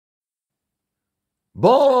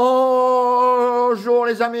Bonjour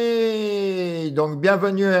les amis, donc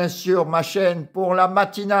bienvenue sur ma chaîne pour la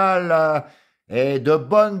matinale et de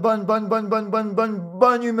bonne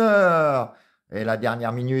humeur. Et la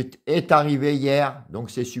dernière minute est arrivée hier, donc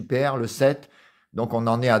c'est super, le 7. Donc on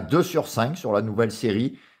en est à 2 sur 5 sur la nouvelle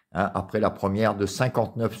série, hein, après la première de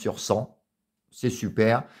 59 sur 100. C'est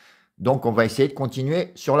super. Donc on va essayer de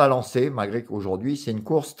continuer sur la lancée, malgré qu'aujourd'hui c'est une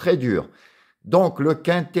course très dure. Donc, le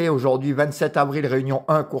Quintet, aujourd'hui, 27 avril, réunion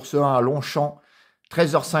 1, course 1 à Longchamps,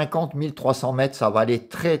 13h50, 1300 mètres, ça va aller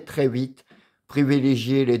très très vite.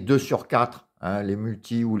 Privilégiez les 2 sur 4, hein, les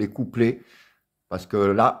multis ou les couplets, parce que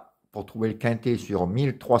là, pour trouver le Quintet sur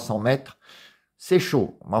 1300 mètres, c'est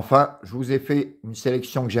chaud. Mais enfin, je vous ai fait une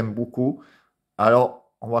sélection que j'aime beaucoup,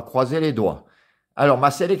 alors on va croiser les doigts. Alors,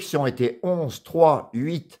 ma sélection était 11, 3,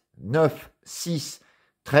 8, 9, 6,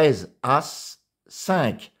 13, As,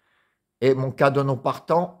 5. Et mon cadeau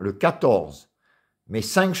partant, le 14. Mes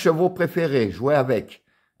 5 chevaux préférés, jouer avec.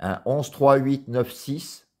 Hein, 11, 3, 8, 9,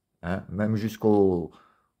 6. Hein, même jusqu'au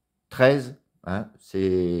 13. Hein,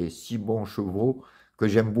 c'est 6 bons chevaux que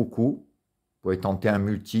j'aime beaucoup. Vous pouvez tenter un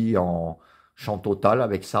multi en champ total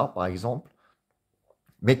avec ça, par exemple.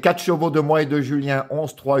 Mes 4 chevaux de moi et de Julien,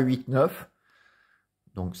 11, 3, 8, 9.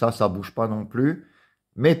 Donc ça ne bouge pas non plus.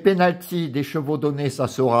 Mes pénaltys des chevaux donnés, ça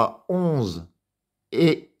sera 11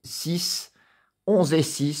 et 6, 11 et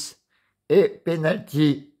 6, et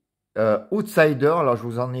penalty outsider, alors je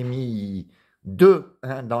vous en ai mis 2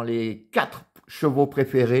 hein, dans les 4 chevaux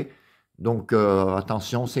préférés, donc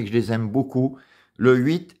attention, c'est que je les aime beaucoup, le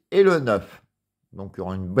 8 et le 9, donc il y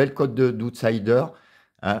aura une belle cote d'outsider,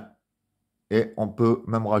 hein, et on peut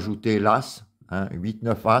même rajouter l'As, hein,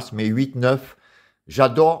 8-9 As, mais 8-9,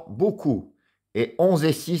 j'adore beaucoup, et 11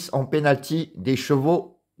 et 6 en penalty des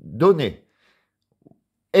chevaux donnés.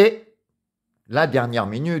 Et la dernière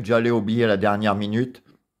minute, j'allais oublier la dernière minute,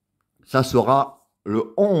 ça sera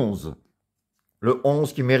le 11. Le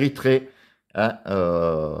 11 qui mériterait, hein,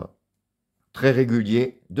 très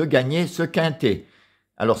régulier, de gagner ce quintet.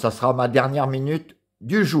 Alors, ça sera ma dernière minute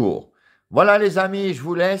du jour. Voilà les amis, je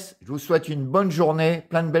vous laisse. Je vous souhaite une bonne journée,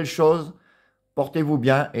 plein de belles choses. Portez-vous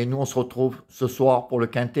bien et nous, on se retrouve ce soir pour le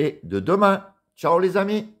quintet de demain. Ciao les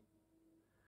amis!